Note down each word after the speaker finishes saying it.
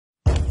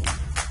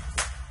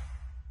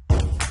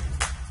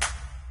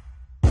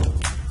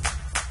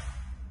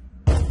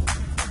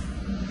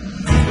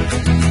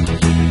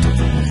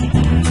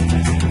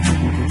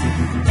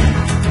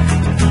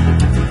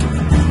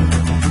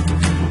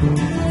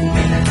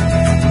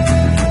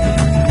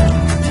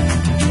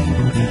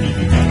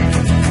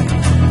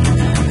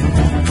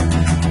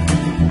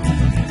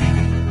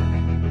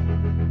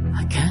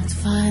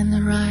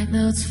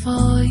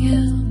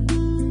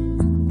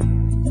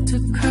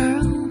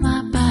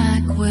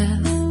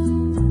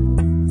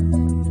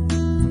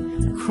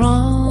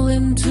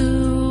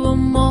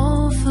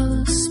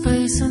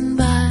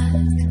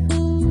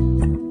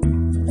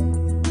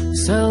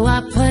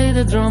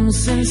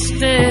drums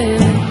instead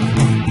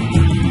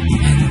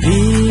and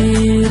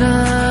beat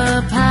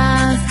a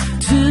path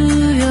to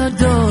your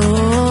door.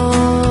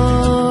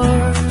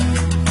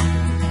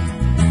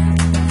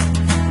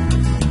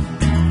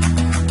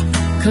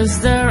 'Cause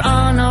there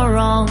are no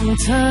wrong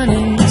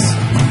turnings,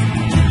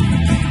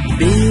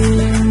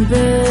 being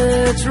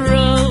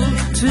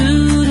betrothed to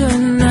the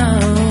now.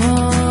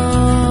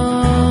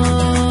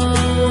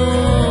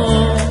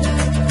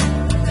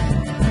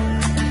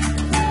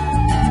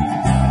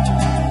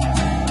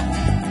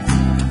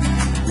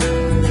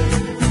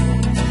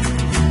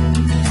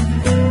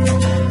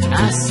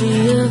 I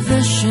see a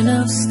vision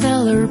of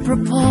stellar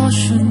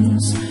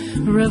proportions,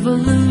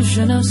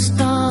 revolution of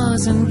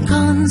stars and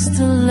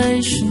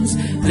constellations,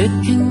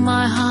 licking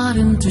my heart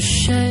into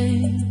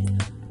shape.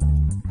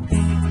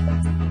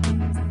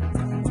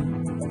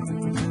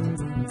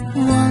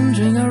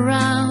 Wandering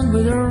around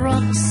with a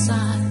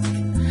rucksack,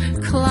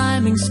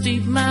 climbing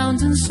steep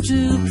mountains to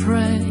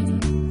pray.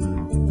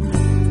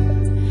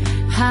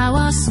 How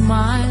I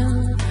smile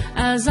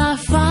as I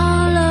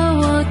follow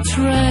a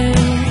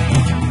trail.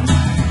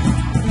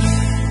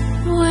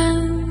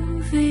 When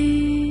the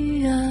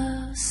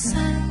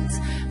ascent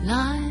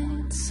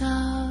lights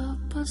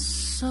up a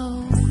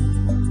soul,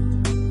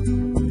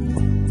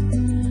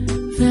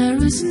 there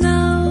is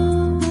no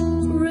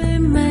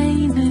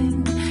remaining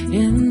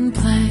in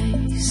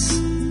place.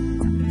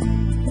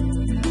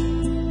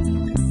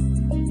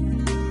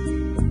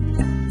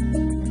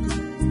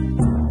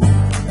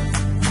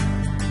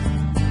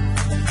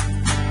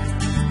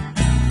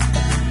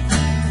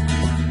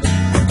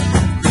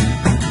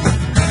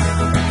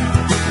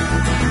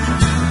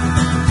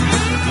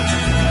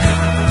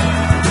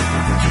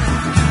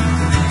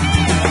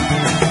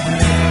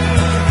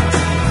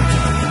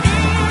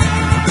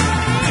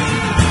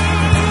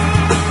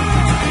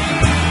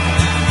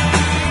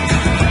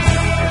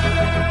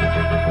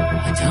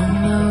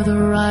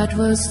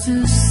 Words to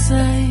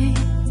say,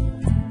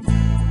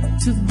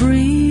 to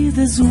breathe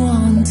is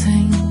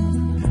wanting.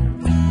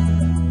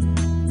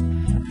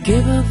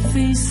 Give up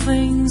these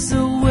things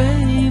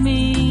away,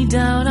 me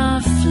down I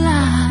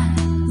fly.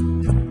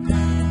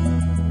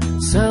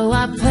 So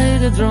I play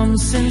the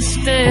drums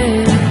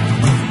instead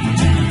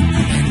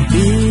and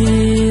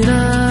beat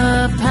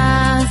a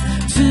path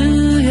to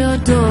your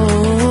door.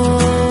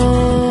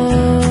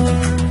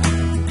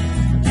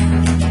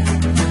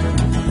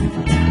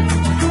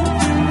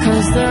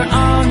 There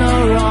are no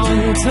wrong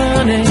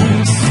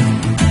turnings,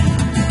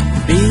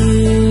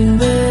 being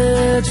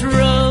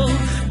betrothed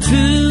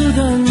to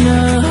the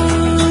now.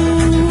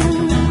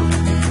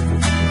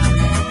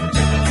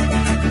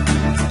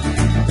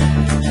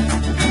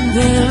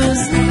 There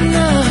is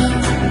no